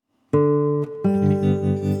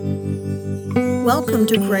Welcome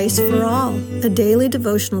to Grace for All, a daily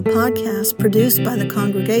devotional podcast produced by the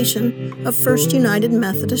congregation of First United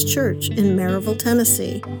Methodist Church in Maryville,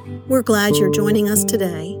 Tennessee. We're glad you're joining us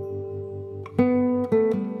today.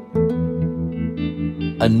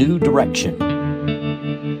 A new direction.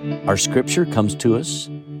 Our scripture comes to us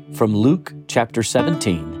from Luke chapter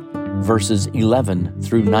 17, verses 11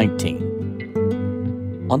 through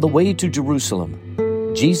 19. On the way to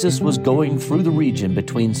Jerusalem, Jesus was going through the region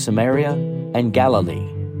between Samaria and Galilee.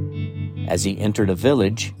 As he entered a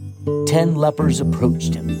village, 10 lepers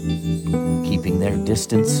approached him. Keeping their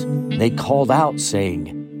distance, they called out,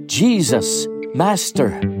 saying, "Jesus, Master,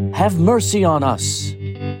 have mercy on us."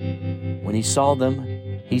 When he saw them,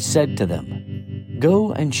 he said to them,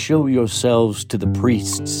 "Go and show yourselves to the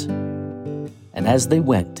priests." And as they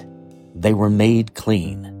went, they were made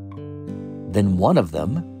clean. Then one of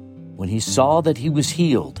them, when he saw that he was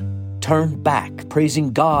healed, turned back,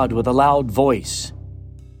 praising God with a loud voice.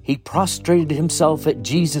 He prostrated himself at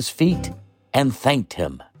Jesus' feet and thanked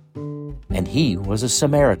him. And he was a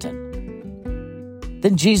Samaritan.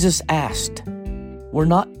 Then Jesus asked, "Were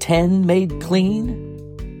not 10 made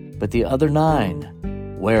clean? But the other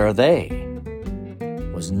 9, where are they?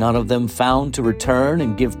 Was none of them found to return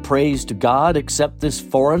and give praise to God except this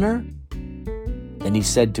foreigner?" Then he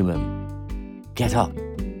said to him, "Get up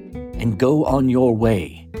and go on your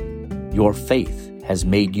way. Your faith has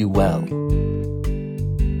made you well."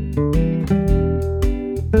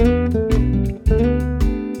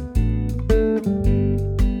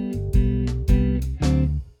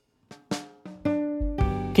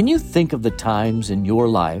 Can you think of the times in your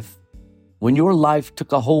life when your life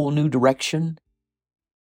took a whole new direction?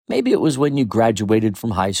 Maybe it was when you graduated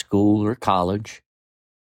from high school or college.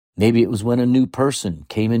 Maybe it was when a new person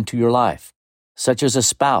came into your life, such as a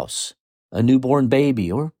spouse, a newborn baby,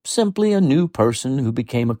 or simply a new person who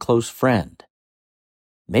became a close friend.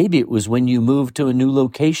 Maybe it was when you moved to a new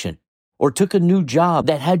location or took a new job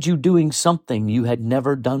that had you doing something you had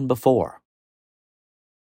never done before.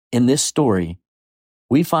 In this story,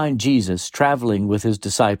 we find Jesus traveling with his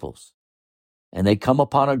disciples, and they come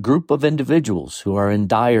upon a group of individuals who are in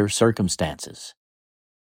dire circumstances.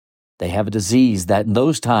 They have a disease that in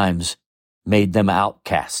those times made them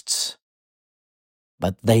outcasts.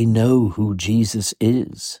 But they know who Jesus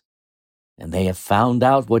is, and they have found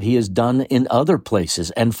out what he has done in other places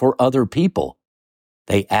and for other people.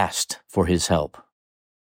 They asked for his help.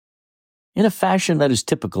 In a fashion that is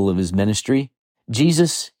typical of his ministry,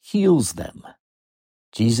 Jesus heals them.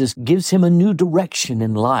 Jesus gives him a new direction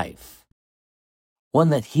in life, one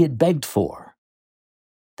that he had begged for.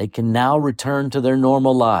 They can now return to their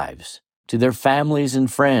normal lives, to their families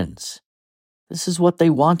and friends. This is what they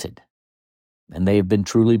wanted, and they have been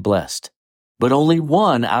truly blessed. But only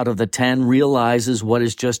one out of the 10 realizes what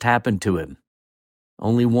has just happened to him.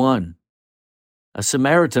 Only one, a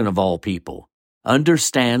Samaritan of all people,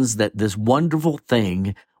 understands that this wonderful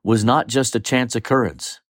thing was not just a chance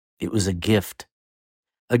occurrence. It was a gift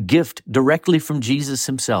directly from Jesus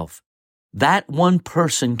himself. That one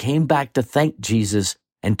person came back to thank Jesus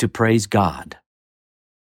and to praise God.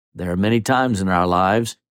 There are many times in our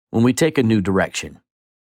lives when we take a new direction.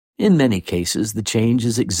 In many cases, the change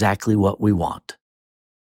is exactly what we want,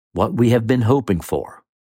 what we have been hoping for,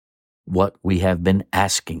 what we have been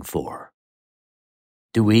asking for.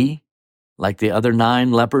 Do we, like the other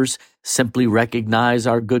 9 lepers, simply recognize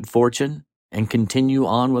our good fortune and continue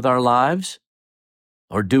on with our lives?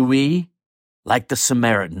 Or do we, like the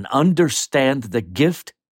Samaritan, understand that the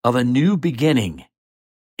gift of a new beginning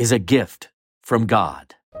is a gift from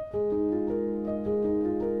God?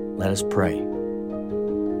 Let us pray.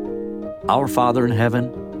 Our Father in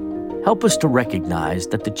heaven, help us to recognize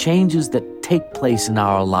that the changes that take place in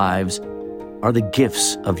our lives are the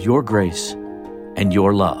gifts of your grace and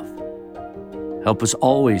your love. Help us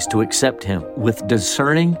always to accept him with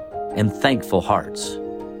discerning and thankful hearts.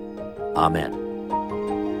 Amen.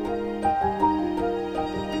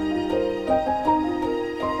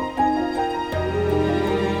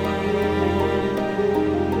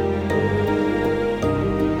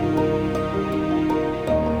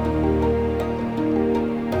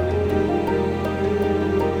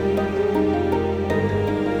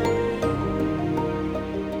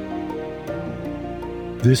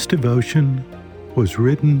 This devotion was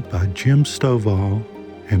written by Jim Stovall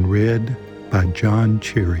and read by John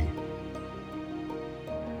Cherry.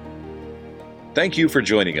 Thank you for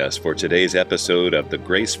joining us for today's episode of the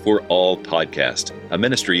Grace for All podcast, a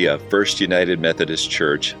ministry of First United Methodist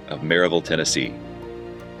Church of Maryville, Tennessee.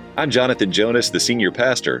 I'm Jonathan Jonas, the senior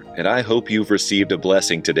pastor, and I hope you've received a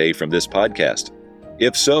blessing today from this podcast.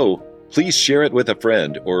 If so, Please share it with a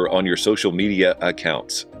friend or on your social media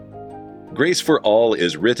accounts. Grace for All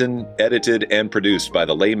is written, edited, and produced by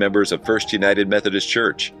the lay members of First United Methodist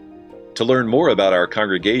Church. To learn more about our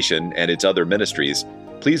congregation and its other ministries,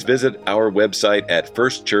 please visit our website at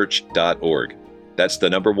firstchurch.org. That's the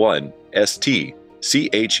number 1, STCHURCH.org.